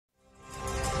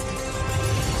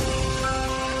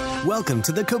Welcome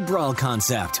to the Cabral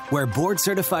Concept, where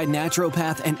board-certified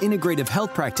naturopath and integrative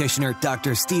health practitioner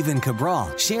Dr. Stephen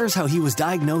Cabral shares how he was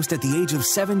diagnosed at the age of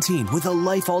 17 with a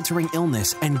life-altering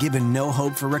illness and given no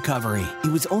hope for recovery. It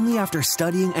was only after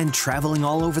studying and traveling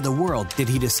all over the world did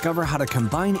he discover how to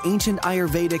combine ancient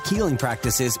Ayurvedic healing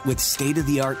practices with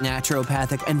state-of-the-art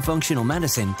naturopathic and functional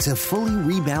medicine to fully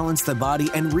rebalance the body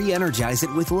and re-energize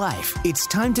it with life. It's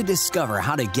time to discover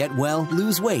how to get well,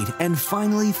 lose weight, and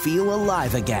finally feel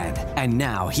alive again. And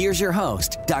now, here's your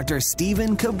host, Dr.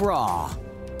 Stephen Cabral.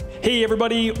 Hey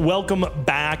everybody, welcome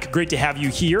back. Great to have you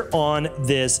here on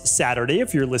this Saturday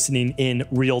if you're listening in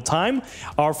real time.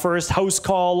 Our first house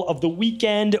call of the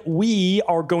weekend, we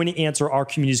are going to answer our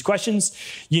community's questions.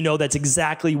 You know that's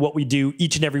exactly what we do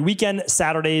each and every weekend,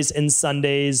 Saturdays and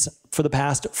Sundays for the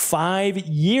past 5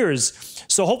 years.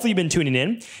 So hopefully you've been tuning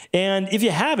in. And if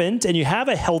you haven't, and you have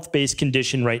a health-based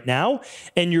condition right now,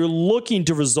 and you're looking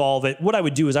to resolve it, what I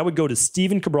would do is I would go to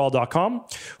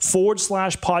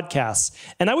stephencabral.com/podcasts,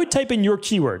 and I would type in your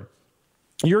keyword.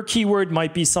 Your keyword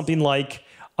might be something like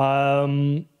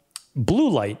blue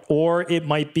light, or it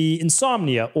might be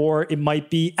insomnia, or it might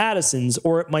be Addison's,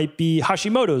 or it might be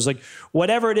Hashimoto's, like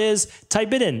whatever it is,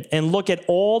 type it in and look at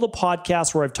all the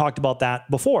podcasts where I've talked about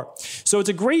that before. So it's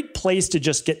a great place to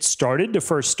just get started, to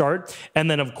first start.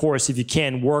 And then of course, if you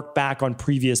can, work back on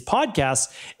previous podcasts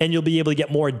and you'll be able to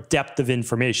get more depth of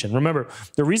information. Remember,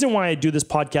 the reason why I do this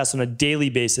podcast on a daily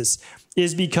basis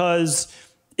is because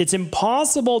it's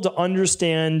impossible to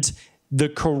understand the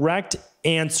correct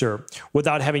answer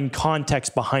without having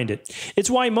context behind it. It's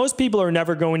why most people are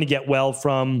never going to get well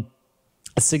from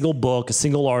a single book, a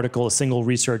single article, a single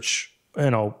research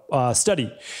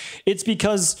study. It's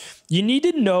because you need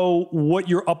to know what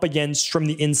you're up against from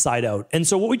the inside out. And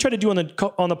so what we try to do on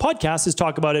the podcast is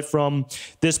talk about it from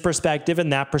this perspective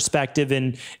and that perspective,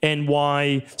 and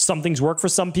why some things work for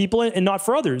some people and not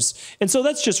for others. And so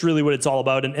that's just really what it's all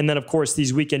about. And then of course,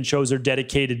 these weekend shows are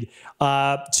dedicated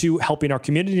to helping our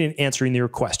community and answering their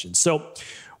questions. So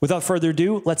without further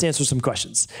ado, let's answer some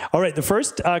questions. All right. The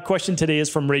first question today is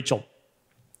from Rachelle.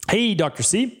 Hey, Dr.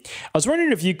 C. I was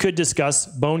wondering if you could discuss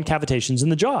bone cavitations in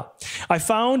the jaw. I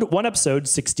found one episode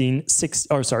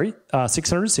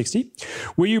 660,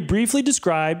 where you briefly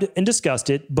described and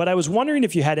discussed it, but I was wondering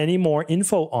if you had any more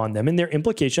info on them and their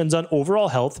implications on overall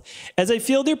health, as I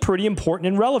feel they're pretty important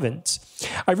and relevant.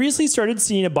 I recently started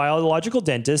seeing a biological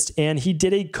dentist, and he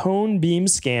did a cone beam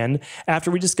scan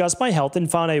after we discussed my health and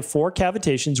found I have 4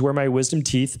 cavitations where my wisdom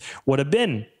teeth would have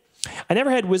been. I never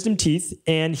had wisdom teeth,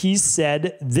 and he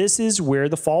said this is where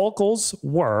the follicles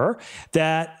were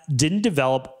that didn't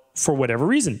develop for whatever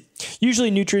reason, usually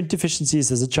nutrient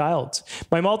deficiencies as a child.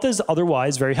 My mouth is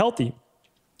otherwise very healthy.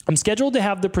 I'm scheduled to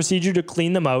have the procedure to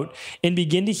clean them out and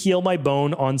begin to heal my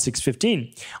bone on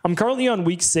 6/15. I'm currently on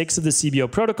week 6 of the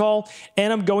SIBO protocol,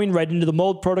 and I'm going right into the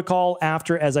mold protocol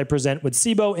after, as I present with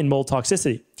SIBO and mold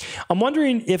toxicity. I'm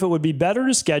wondering if it would be better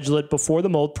to schedule it before the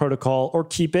mold protocol or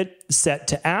keep it set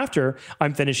to after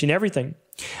I'm finishing everything.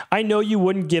 I know you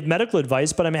wouldn't give medical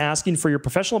advice, but I'm asking for your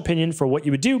professional opinion for what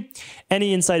you would do.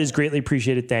 Any insight is greatly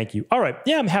appreciated. Thank you. All right.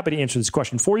 Yeah, I'm happy to answer this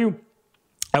question for you.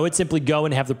 I would simply go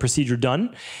and have the procedure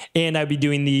done, and I'd be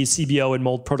doing the SIBO and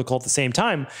mold protocol at the same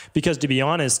time, because to be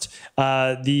honest,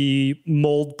 the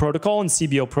mold protocol and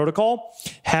SIBO protocol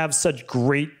have such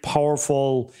great,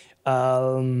 powerful,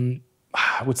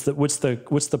 what's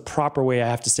the proper way I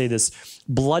have to say this?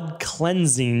 Blood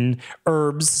cleansing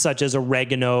herbs such as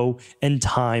oregano and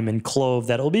thyme and clove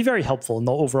that will be very helpful in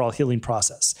the overall healing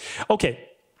process. Okay.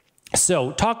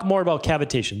 So talk more about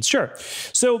cavitations. Sure.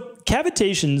 So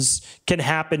cavitations can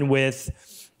happen with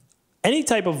any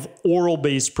type of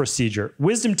oral-based procedure.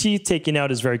 Wisdom teeth taken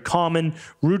out is very common.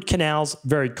 Root canals,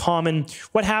 very common.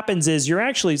 What happens is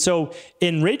so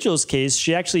in Rachel's case,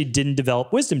 she actually didn't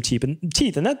develop wisdom teeth,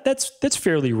 and that's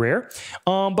fairly rare.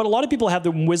 But a lot of people have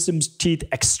the wisdom teeth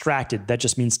extracted. That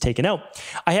just means taken out.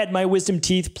 I had my wisdom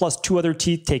teeth plus 2 other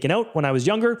teeth taken out when I was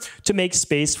younger to make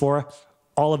space for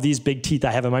all of these big teeth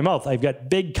I have in my mouth. I've got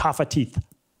big kapha teeth.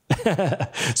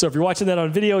 So if you're watching that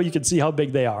on video, you can see how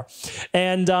big they are.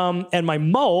 And my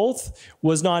mouth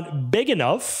was not big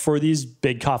enough for these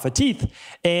big kapha teeth.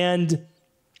 And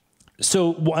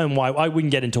so, and why I wouldn't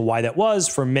get into why that was,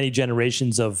 for many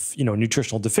generations of,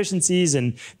 nutritional deficiencies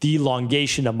and the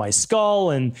elongation of my skull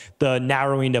and the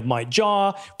narrowing of my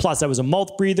jaw. Plus I was a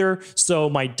mouth breather. So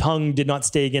my tongue did not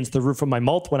stay against the roof of my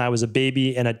mouth when I was a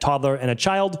baby and a toddler and a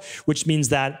child, which means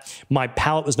that my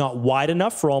palate was not wide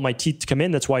enough for all my teeth to come in.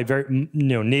 That's why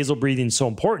nasal breathing is so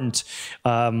important.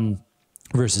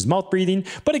 versus mouth breathing.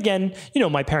 But again,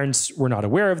 my parents were not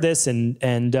aware of this, and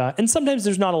sometimes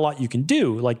there's not a lot you can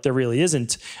do. Like there really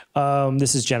isn't.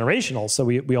 This is generational, so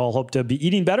we all hope to be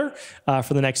eating better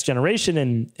for the next generation,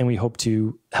 and we hope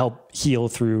to help heal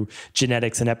through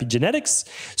genetics and epigenetics.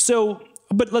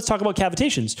 But let's talk about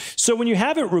cavitations. So when you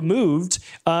have it removed,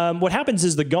 what happens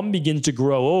is the gum begins to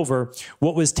grow over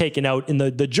what was taken out in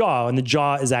the jaw, and the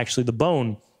jaw is actually the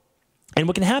bone. And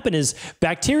what can happen is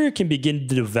bacteria can begin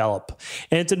to develop.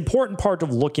 And it's an important part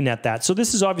of looking at that. So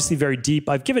this is obviously very deep.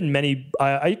 I've given many,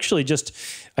 I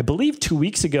believe 2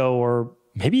 weeks ago, or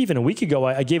maybe even a week ago,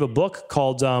 I gave a book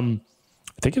called, I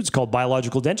think it was called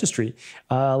Biological Dentistry.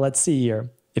 Let's see here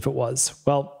if it was.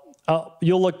 Well,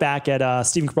 you'll look back at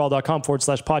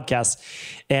stevencabral.com/podcast,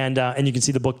 and you can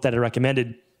see the book that I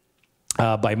recommended.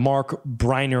 By Mark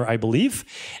Briner, I believe,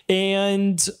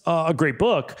 and a great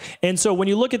book. And so when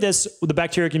you look at this, the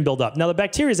bacteria can build up. Now, the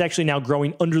bacteria is actually now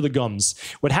growing under the gums.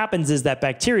 What happens is that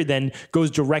bacteria then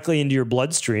goes directly into your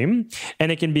bloodstream,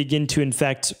 and it can begin to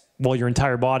infect, your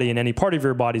entire body and any part of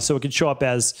your body. So it can show up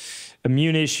as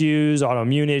immune issues,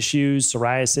 autoimmune issues,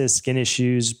 psoriasis, skin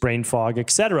issues, brain fog,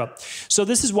 etc. So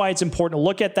this is why it's important to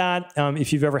look at that.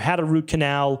 If you've ever had a root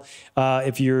canal,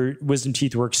 if your wisdom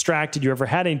teeth were extracted, you ever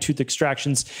had any tooth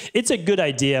extractions, it's a good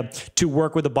idea to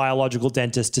work with a biological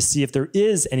dentist to see if there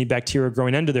is any bacteria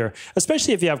growing under there,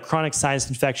 especially if you have chronic sinus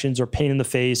infections or pain in the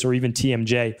face or even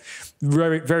TMJ.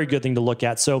 Very, very good thing to look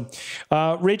at. So,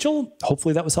 Rachel,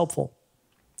 hopefully that was helpful.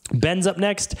 Ben's up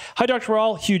next. Hi, Dr.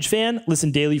 Cabral. Huge fan. Listen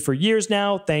daily for years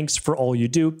now. Thanks for all you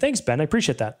do. Thanks, Ben. I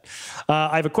appreciate that.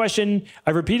 I have a question.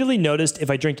 I've repeatedly noticed if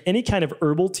I drink any kind of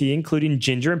herbal tea, including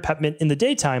ginger and peppermint in the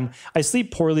daytime, I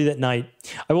sleep poorly at night.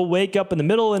 I will wake up in the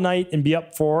middle of the night and be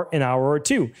up for an hour or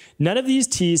two. None of these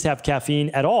teas have caffeine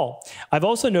at all. I've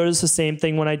also noticed the same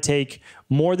thing when I take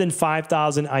more than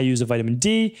 5,000 IUs of vitamin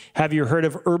D. Have you heard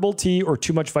of herbal tea or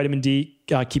too much vitamin D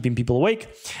keeping people awake?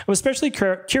 I'm especially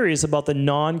curious about the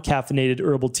non-caffeinated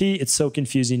herbal tea. It's so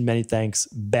confusing. Many thanks,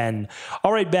 Ben.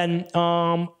 All right, Ben.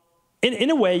 In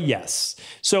a way, yes.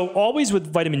 So always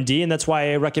with vitamin D, and that's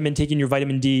why I recommend taking your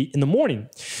vitamin D in the morning.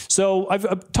 So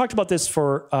I've talked about this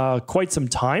for quite some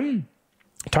time.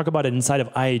 Talk about it inside of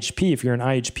IHP, if you're an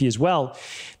IHP as well,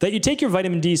 that you take your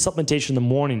vitamin D supplementation in the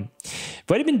morning.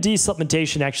 Vitamin D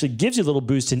supplementation actually gives you a little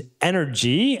boost in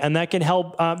energy, and that can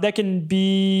help, that can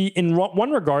be in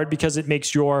one regard because it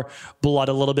makes your blood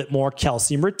a little bit more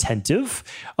calcium retentive,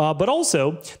 but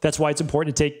also that's why it's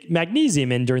important to take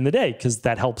magnesium in during the day, because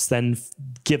that helps then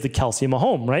give the calcium a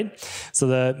home, right? So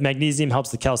the magnesium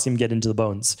helps the calcium get into the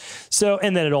bones. So,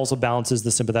 and then it also balances the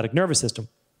sympathetic nervous system.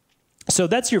 So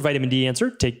that's your vitamin D answer.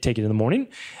 Take it in the morning.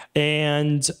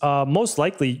 And most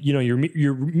likely,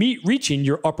 you're reaching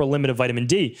your upper limit of vitamin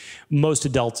D. Most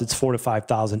adults, it's 4,000 to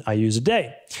 5,000 IUs a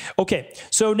day. Okay,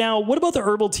 so now what about the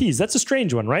herbal teas? That's a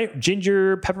strange one, right?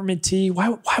 Ginger, peppermint tea.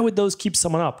 Why would those keep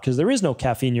someone up? Because there is no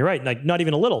caffeine, you're right, like not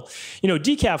even a little.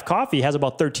 Decaf coffee has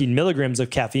about 13 milligrams of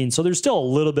caffeine, so there's still a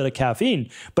little bit of caffeine,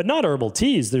 but not herbal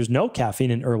teas. There's no caffeine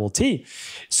in herbal tea.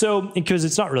 So, because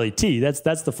it's not really tea. That's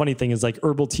the funny thing is like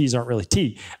herbal teas aren't really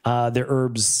tea. They're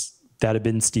herbs that have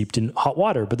been steeped in hot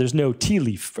water, but there's no tea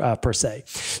leaf per se.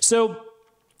 So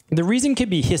the reason can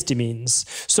be histamines.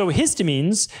 So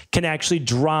histamines can actually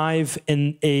drive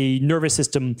a nervous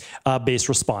system based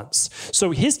response.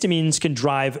 So histamines can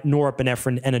drive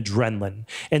norepinephrine and adrenaline.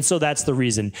 And so that's the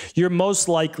reason. You're most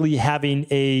likely having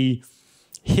a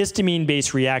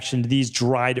histamine-based reaction to these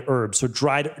dried herbs. So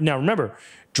now remember,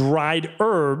 dried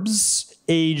herbs,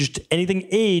 anything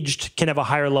aged can have a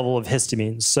higher level of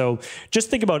histamines. So just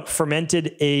think about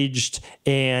fermented, aged,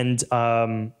 and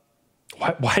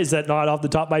why is that not off the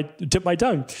tip of my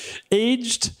tongue?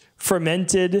 Aged,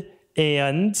 fermented,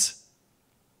 and it's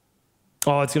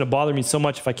going to bother me so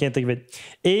much if I can't think of it.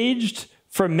 Aged,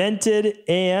 fermented,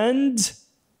 and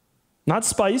not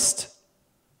spiced.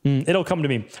 It'll come to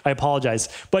me. I apologize.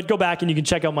 But go back and you can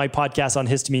check out my podcast on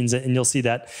histamines and you'll see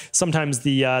that sometimes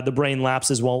the brain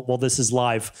lapses while this is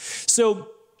live. So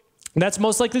that's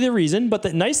most likely the reason. But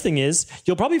the nice thing is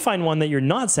you'll probably find one that you're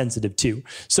not sensitive to.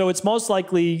 So it's most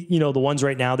likely, the ones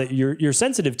right now that you're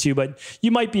sensitive to, but you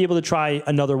might be able to try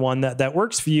another one that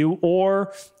works for you,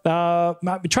 or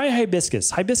try hibiscus.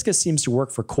 Hibiscus seems to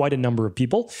work for quite a number of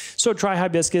people. So try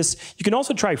hibiscus. You can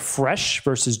also try fresh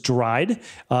versus dried.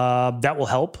 That will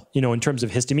help, in terms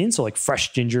of histamine. So like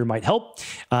fresh ginger might help.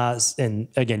 And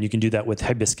again, you can do that with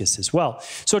hibiscus as well.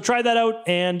 So try that out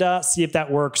and see if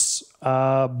that works.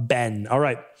 Ben. All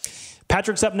right.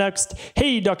 Patrick's up next.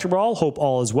 Hey, Dr. Cabral, hope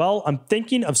all is well. I'm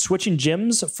thinking of switching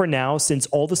gyms for now since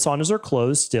all the saunas are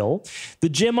closed still. The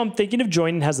gym I'm thinking of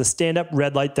joining has a stand-up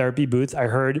red light therapy booth. I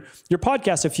heard your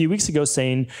podcast a few weeks ago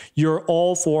saying you're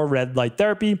all for red light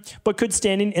therapy, but could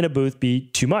standing in a booth be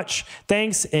too much?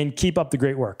 Thanks, and keep up the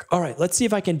great work. All right, let's see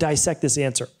if I can dissect this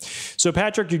answer. So,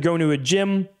 Patrick, you're going to a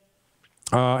gym.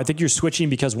 I think you're switching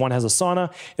because one has a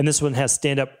sauna and this one has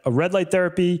stand-up red light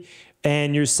therapy,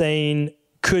 and you're saying,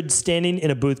 could standing in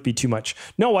a booth be too much?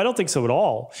 No, I don't think so at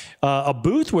all. A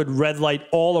booth would red light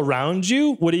all around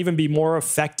you, would even be more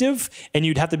effective, and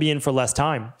you'd have to be in for less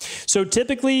time. So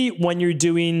typically when you're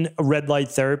doing red light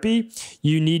therapy,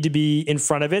 you need to be in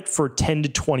front of it for 10 to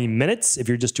 20 minutes if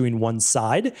you're just doing one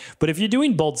side. But if you're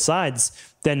doing both sides,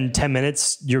 then 10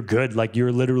 minutes, you're good. Like,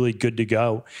 you're literally good to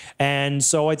go. And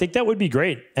so I think that would be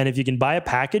great. And if you can buy a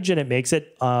package and it makes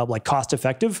it like cost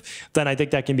effective, then I think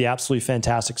that can be absolutely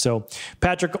fantastic. So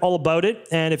Patrick, all about it.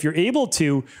 And if you're able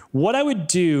to, what I would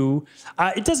do,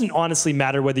 it doesn't honestly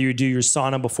matter whether you do your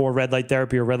sauna before red light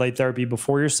therapy or red light therapy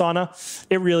before your sauna.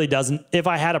 It really doesn't. If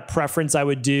I had a preference, I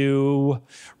would do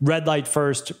red light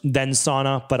first, then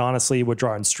sauna. But honestly, we're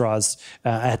drawing straws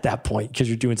at that point because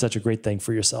you're doing such a great thing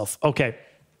for yourself. Okay.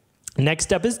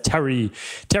 Next up is Terry.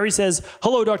 Terry says,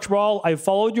 hello, Dr. Cabral. I've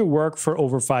followed your work for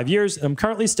over 5 years, and I'm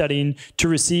currently studying to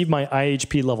receive my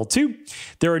IHP level 2.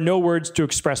 There are no words to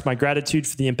express my gratitude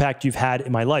for the impact you've had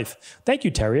in my life. Thank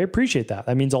you, Terry. I appreciate that.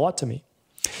 That means a lot to me.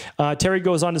 Terry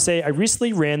goes on to say, I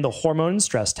recently ran the hormone and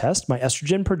stress test. My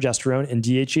estrogen, progesterone, and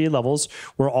DHEA levels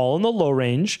were all in the low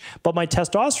range, but my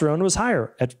testosterone was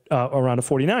higher at around a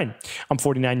 49. I'm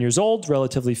 49 years old,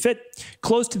 relatively fit,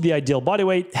 close to the ideal body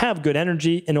weight, have good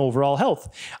energy and overall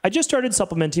health. I just started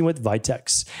supplementing with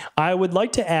Vitex. I would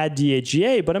like to add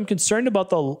DHEA, but I'm concerned about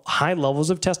the high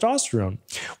levels of testosterone.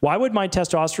 Why would my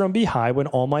testosterone be high when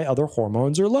all my other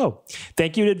hormones are low?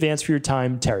 Thank you in advance for your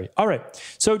time, Terry. All right.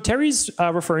 So Terry's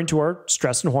referring to our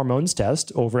stress and hormones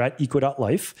test over at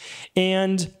equa.life.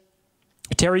 And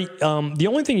Terry, the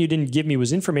only thing you didn't give me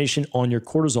was information on your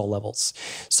cortisol levels.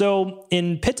 So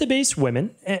in Pitta-based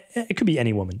women, it could be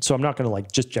any woman, so I'm not going to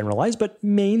like just generalize, but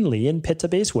mainly in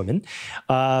Pitta-based women,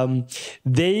 when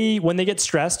they get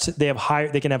stressed, they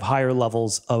can have higher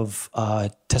levels of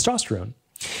testosterone.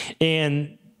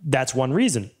 And that's one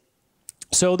reason.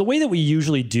 So the way that we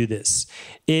usually do this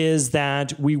is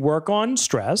that we work on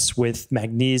stress with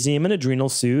magnesium and adrenal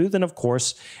soothe, and of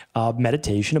course,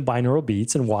 meditation and binaural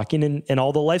beats and walking and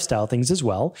all the lifestyle things as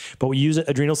well. But we use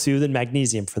adrenal soothe and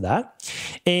magnesium for that.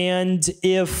 And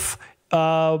if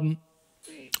estrogen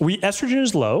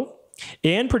is low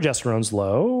and progesterone's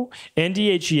low and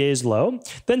DHEA is low,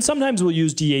 then sometimes we'll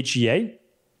use DHEA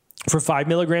for 5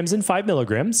 milligrams and 5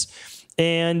 milligrams.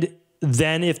 And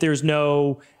then if there's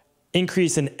no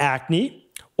increase in acne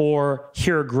or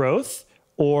hair growth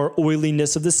or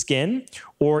oiliness of the skin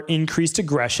or increased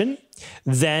aggression,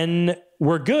 then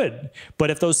we're good.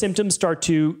 But if those symptoms start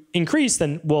to increase,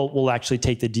 then we'll actually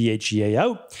take the DHEA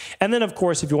out. And then, of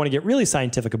course, if you want to get really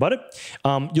scientific about it,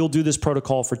 you'll do this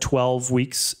protocol for 12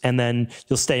 weeks, and then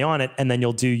you'll stay on it, and then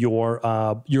you'll do your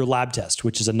lab test,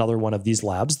 which is another one of these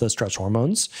labs, the stress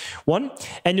hormones one,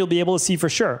 and you'll be able to see for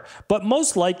sure. But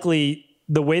most likely,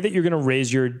 the way that you're going to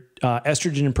raise your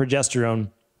estrogen and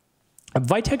progesterone,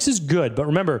 Vitex is good, but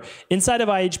remember, inside of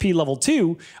IHP level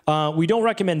 2, we don't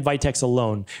recommend Vitex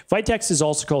alone. Vitex is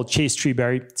also called chase tree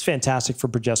berry. It's fantastic for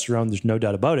progesterone. There's no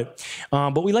doubt about it.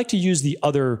 But we like to use the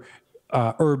other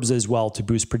herbs as well to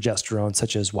boost progesterone,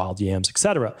 such as wild yams,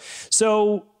 etc.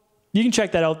 So you can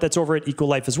check that out. That's over at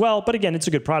EcoLife as well. But again, it's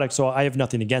a good product, so I have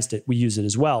nothing against it. We use it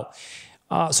as well.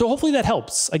 So hopefully that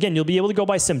helps. Again, you'll be able to go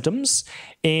by symptoms,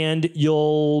 and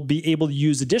you'll be able to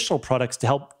use additional products to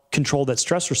help control that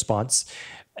stress response.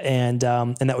 And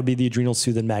that would be the adrenal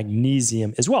soothe and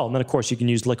magnesium as well. And then, of course, you can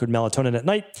use liquid melatonin at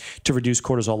night to reduce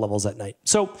cortisol levels at night.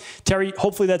 So, Terry,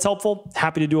 hopefully that's helpful.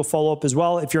 Happy to do a follow-up as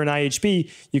well. If you're an IHP,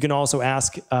 you can also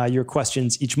ask your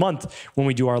questions each month when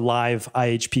we do our live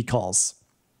IHP calls.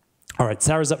 All right,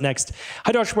 Sarah's up next.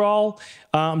 Hi, Dr. Cabral.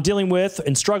 I'm dealing with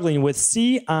and struggling with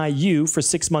CIU for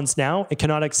 6 months now and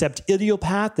cannot accept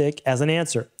idiopathic as an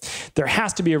answer. There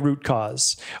has to be a root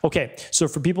cause. Okay, so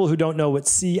for people who don't know what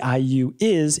CIU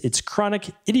is, it's chronic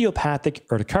idiopathic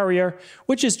urticaria,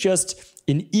 which is just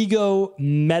an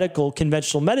ego-medical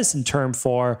conventional medicine term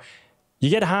for you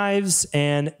get hives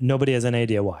and nobody has any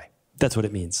idea why. That's what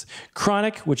it means.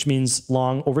 Chronic, which means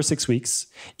long, over 6 weeks.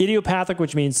 Idiopathic,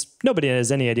 which means nobody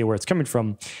has any idea where it's coming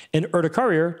from. And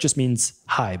urticaria just means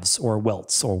hives or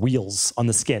welts or wheals on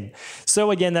the skin. So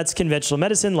again, that's conventional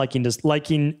medicine, liking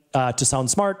to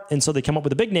sound smart. And so they come up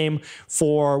with a big name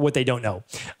for what they don't know.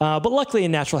 But luckily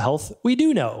in natural health, we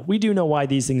do know. We do know why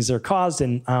these things are caused.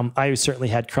 And I certainly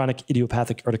had chronic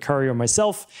idiopathic urticaria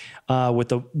myself with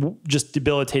the just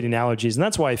debilitating allergies. And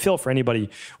that's why I feel for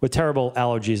anybody with terrible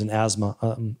allergies and asthma,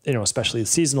 especially the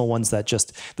seasonal ones that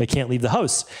they can't leave the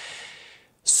house.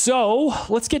 So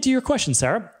let's get to your question,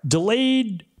 Sarah.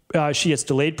 She gets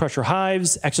delayed pressure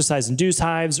hives, exercise-induced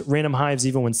hives, random hives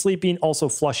even when sleeping, also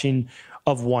flushing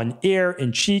of one ear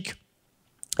and cheek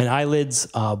and eyelids.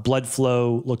 Blood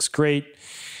flow looks great.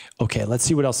 Okay, let's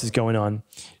see what else is going on.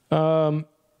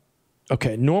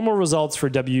 Okay, normal results for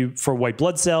white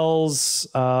blood cells,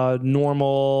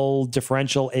 normal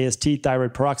differential AST,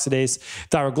 thyroid peroxidase,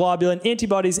 thyroglobulin,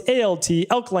 antibodies, ALT,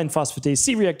 alkaline phosphatase,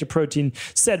 C-reactive protein,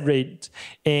 SED rate,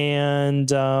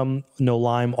 and no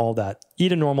Lyme, all that.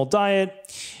 Eat a normal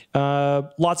diet.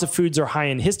 Lots of foods are high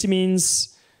in histamines.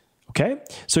 Okay,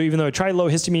 so even though I tried low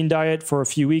histamine diet for a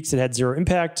few weeks, it had zero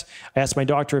impact. I asked my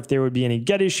doctor if there would be any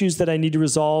gut issues that I need to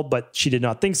resolve, but she did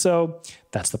not think so.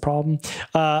 That's the problem.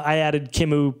 I added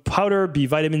Kimu powder, B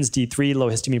vitamins, D3, low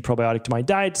histamine probiotic to my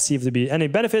diet to see if there'd be any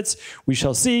benefits. We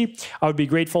shall see. I would be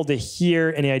grateful to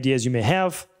hear any ideas you may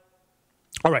have.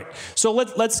 All right, so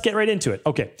let's get right into it.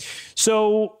 Okay,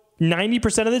 so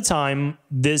 90% of the time,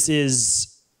 this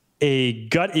is a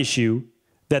gut issue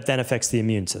that then affects the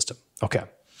immune system. Okay.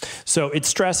 So it's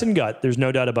stress and gut. There's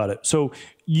no doubt about it. So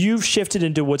you've shifted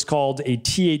into what's called a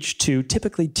Th2,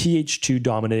 typically Th2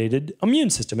 dominated immune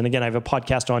system. And again, I have a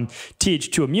podcast on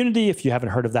Th2 immunity. If you haven't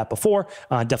heard of that before,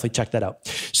 definitely check that out.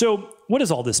 So what does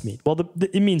all this mean? Well,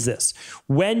 it means this.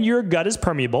 When your gut is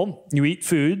permeable, you eat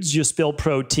foods, you spill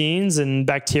proteins and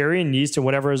bacteria and yeast and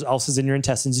whatever else is in your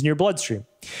intestines in your bloodstream.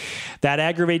 That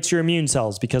aggravates your immune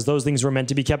cells because those things were meant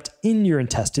to be kept in your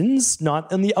intestines,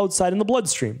 not on the outside in the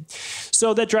bloodstream.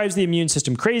 So that drives the immune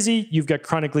system crazy. You've got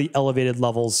chronically elevated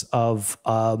levels of,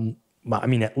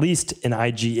 at least an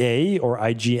IgA or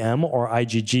IgM or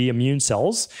IgG immune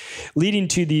cells, leading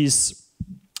to these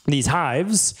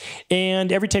hives.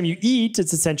 And every time you eat,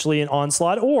 it's essentially an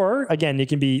onslaught, or again,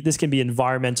 this can be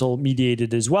environmental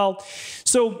mediated as well.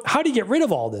 So how do you get rid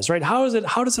of all this, right? How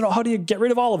do you get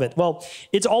rid of all of it? Well,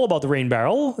 it's all about the rain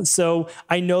barrel. So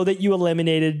I know that you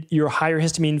eliminated your higher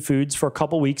histamine foods for a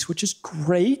couple weeks, which is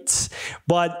great,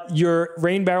 but your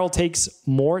rain barrel takes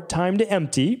more time to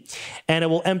empty, and it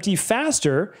will empty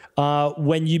faster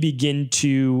when you begin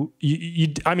to,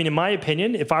 in my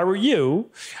opinion, if I were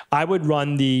you, I would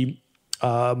run the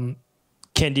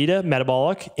Candida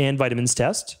metabolic and vitamins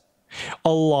test,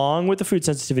 along with the food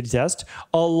sensitivity test,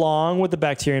 along with the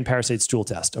bacteria and parasite stool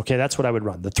test. Okay, that's what I would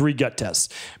run, the 3 gut tests,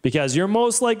 because you're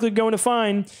most likely going to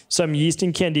find some yeast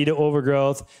and candida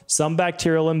overgrowth, some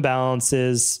bacterial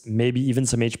imbalances, maybe even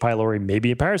some H. pylori,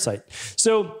 maybe a parasite.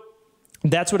 So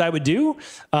that's what I would do.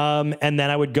 And then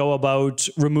I would go about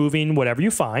removing whatever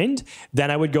you find.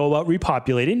 Then I would go about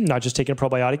repopulating, not just taking a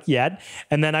probiotic yet.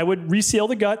 And then I would reseal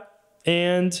the gut,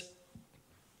 and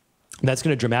that's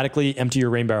going to dramatically empty your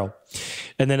rain barrel.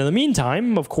 And then in the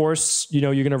meantime, of course,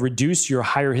 you're going to reduce your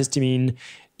higher histamine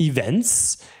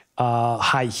events.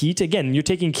 High heat. Again, you're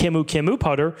taking Kimu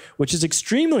powder, which is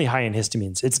extremely high in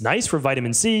histamines. It's nice for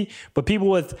vitamin C, but people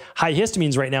with high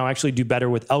histamines right now actually do better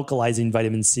with alkalizing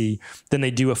vitamin C than they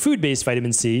do a food-based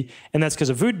vitamin C. And that's because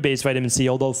a food-based vitamin C,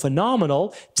 although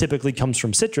phenomenal, typically comes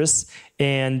from citrus,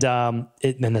 and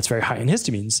that's very high in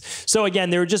histamines. So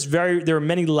again, there are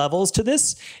many levels to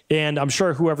this, and I'm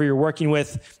sure whoever you're working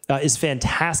with is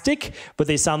fantastic, but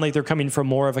they sound like they're coming from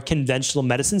more of a conventional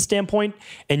medicine standpoint,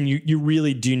 and you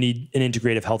really do need an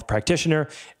integrative health practitioner,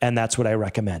 and that's what I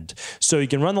recommend. So you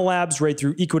can run the labs right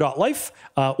through eco.life,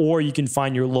 or you can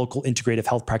find your local integrative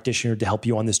health practitioner to help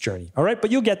you on this journey. All right,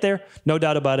 but you'll get there, no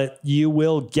doubt about it. You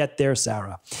will get there,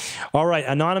 Sarah. All right,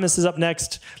 Anonymous is up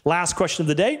next. Last question of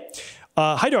the day.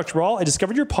 Hi, Dr. Cabral. I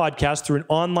discovered your podcast through an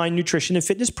online nutrition and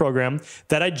fitness program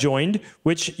that I joined,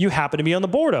 which you happen to be on the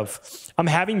board of. I'm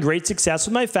having great success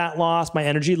with my fat loss, my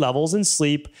energy levels, and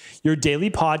sleep. Your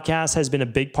daily podcast has been a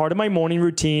big part of my morning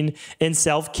routine and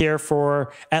self-care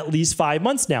for at least 5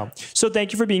 months now. So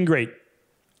thank you for being great.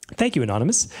 Thank you,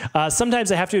 Anonymous.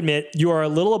 Sometimes I have to admit you are a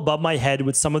little above my head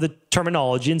with some of the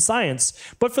terminology and science,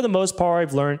 but for the most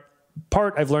part,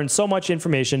 I've learned so much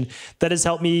information that has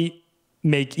helped me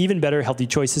make even better healthy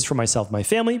choices for myself and my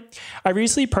family, I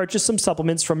recently purchased some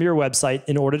supplements from your website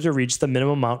in order to reach the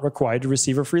minimum amount required to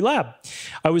receive a free lab.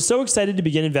 I was so excited to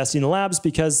begin investing in the labs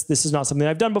because this is not something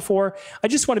I've done before. I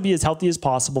just want to be as healthy as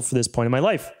possible for this point in my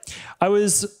life. I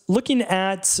was looking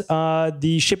at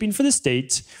the shipping for the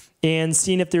state and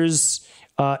seeing if there's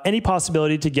any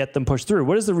possibility to get them pushed through.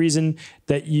 What is the reason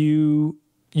that you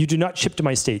do not ship to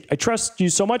my state? I trust you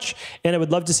so much, and I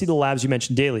would love to see the labs you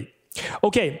mentioned daily.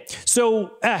 Okay,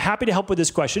 so happy to help with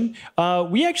this question.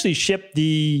 We actually ship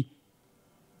the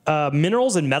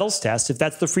minerals and metals test, if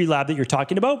that's the free lab that you're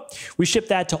talking about. We ship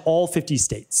that to all 50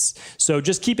 states. So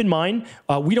just keep in mind,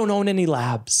 we don't own any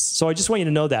labs. So I just want you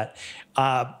to know that.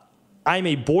 I'm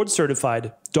a board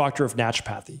certified doctor of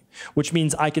naturopathy, which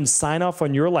means I can sign off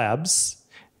on your labs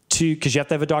because you have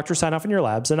to have a doctor sign off on your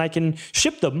labs, and I can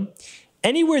ship them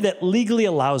anywhere that legally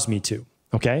allows me to.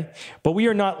 Okay, but we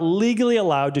are not legally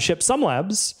allowed to ship some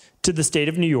labs to the state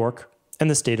of New York and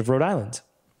the state of Rhode Island.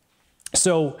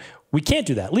 So we can't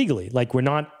do that legally. Like, we're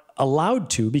not allowed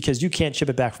to because you can't ship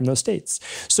it back from those states.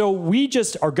 So we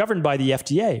just are governed by the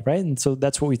FDA, right? And so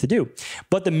that's what we have to do.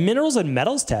 But the minerals and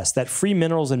metals test, that free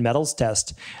minerals and metals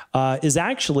test, is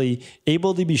actually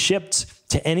able to be shipped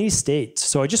to any state.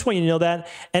 So I just want you to know that.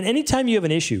 And anytime you have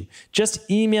an issue,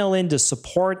 just email in to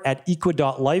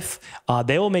support@equa.life.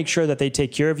 They will make sure that they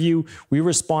take care of you. We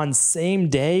respond same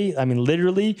day. I mean,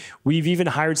 literally, we've even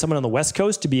hired someone on the West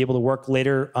Coast to be able to work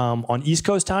later on East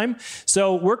Coast time.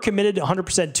 So we're committed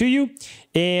 100% to you.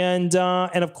 And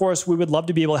of course, we would love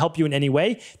to be able to help you in any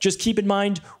way. Just keep in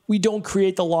mind, we don't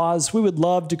create the laws. We would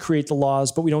love to create the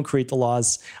laws, but we don't create the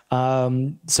laws.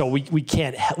 So we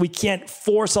can't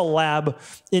force a lab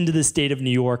into the state of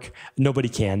New York. Nobody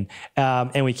can.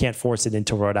 And we can't force it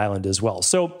into Rhode Island as well.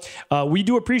 So we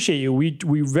do appreciate you.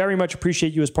 We very much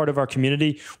appreciate you as part of our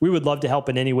community. We would love to help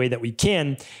in any way that we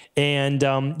can. And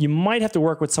you might have to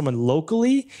work with someone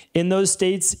locally in those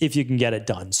states if you can get it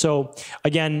done. So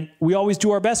again, we always do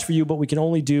our best for you, but we can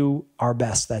only do our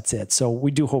best. That's it. So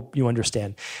we do hope you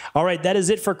understand. All right, that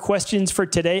is it for questions for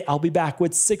today. I'll be back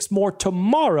with 6 more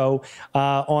tomorrow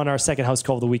on our second house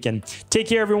call of the weekend. Take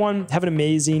care, everyone. Have an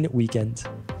amazing weekend.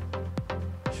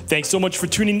 Thanks so much for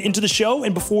tuning into the show.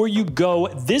 And before you go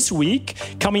this week,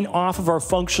 coming off of our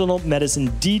functional medicine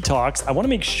detox, I want to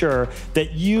make sure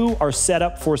that you are set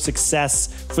up for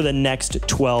success for the next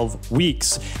 12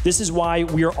 weeks. This is why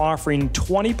we are offering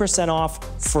 20% off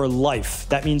for life.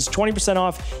 That means 20%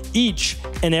 off each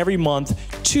and every month,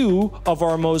 2 of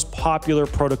our most popular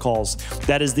protocols.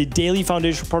 That is the Daily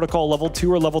Foundation Protocol Level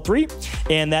 2 or Level 3,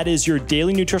 and that is your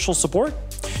daily nutritional support,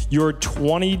 your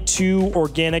 22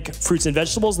 organic fruits and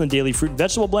vegetables in the daily fruit and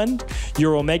vegetable blend,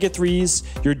 your omega-3s,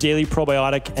 your daily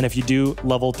probiotic, and if you do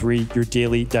level 3, your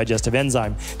daily digestive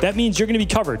enzyme. That means you're going to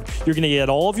be covered. You're going to get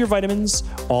all of your vitamins,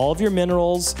 all of your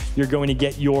minerals. You're going to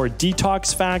get your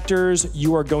detox factors.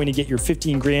 You are going to get your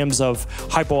 15 grams of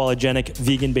hypoallergenic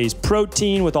vegan-based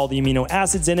protein with all the amino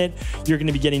acids in it. You're going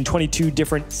to be getting 22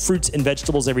 different fruits and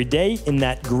vegetables every day in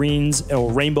that greens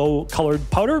or rainbow colored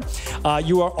powder.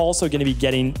 You are also going to be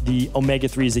getting the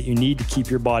omega-3s that you need to keep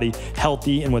your body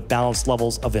healthy and with balanced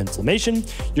levels of inflammation.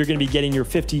 You're going to be getting your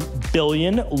 50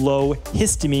 billion low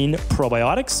histamine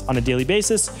probiotics on a daily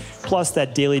basis, plus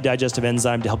that daily digestive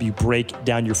enzyme to help you break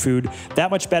down your food that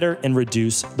much better and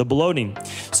reduce the bloating.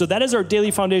 So that is our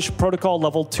Daily Foundation Protocol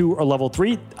Level 2 or Level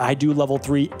 3. I do Level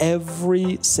 3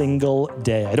 every single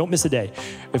day. I don't miss a day.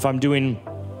 If I'm doing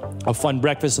a fun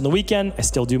breakfast on the weekend, I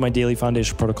still do my Daily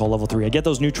Foundation Protocol Level 3. I get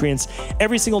those nutrients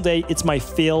every single day. It's my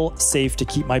fail safe to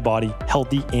keep my body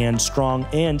healthy and strong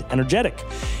and energetic.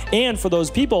 And for those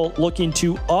people looking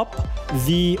to up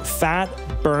the fat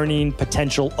burning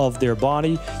potential of their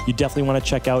body, you definitely want to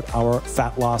check out our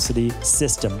Fatlocity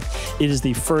system. It is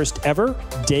the first ever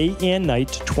day and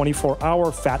night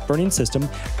 24-hour fat burning system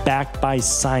backed by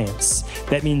science.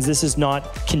 That means this is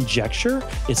not conjecture,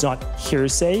 it's not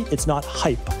hearsay, it's not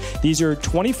hype. These are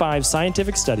 25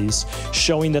 scientific studies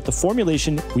showing that the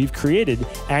formulation we've created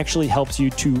actually helps you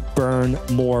to burn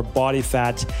more body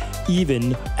fat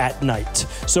even at night.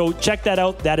 So check that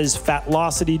out. That is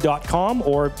fatlocity.com,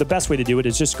 or the best way to do it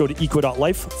is just go to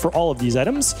equa.life for all of these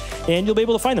items, and you'll be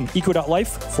able to find them.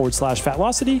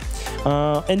 equa.life/fatlocity,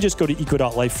 and just go to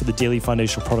equa.life for the Daily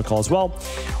Foundational Protocol as well.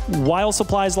 While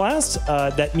supplies last,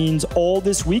 that means all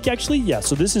this week actually. Yeah,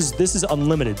 so this is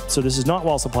unlimited. So this is not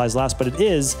while supplies last, but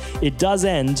it does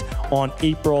end on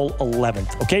April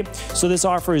 11th. Okay, so this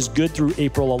offer is good through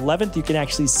April 11th. You can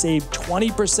actually save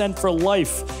 20% for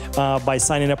life by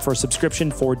signing up for a subscription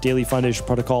for Daily Foundation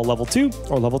Protocol Level 2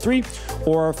 or Level 3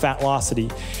 or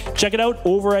Fatlocity. Check it out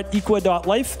over at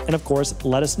equa.life, and of course,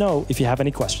 let us know if you have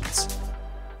any questions.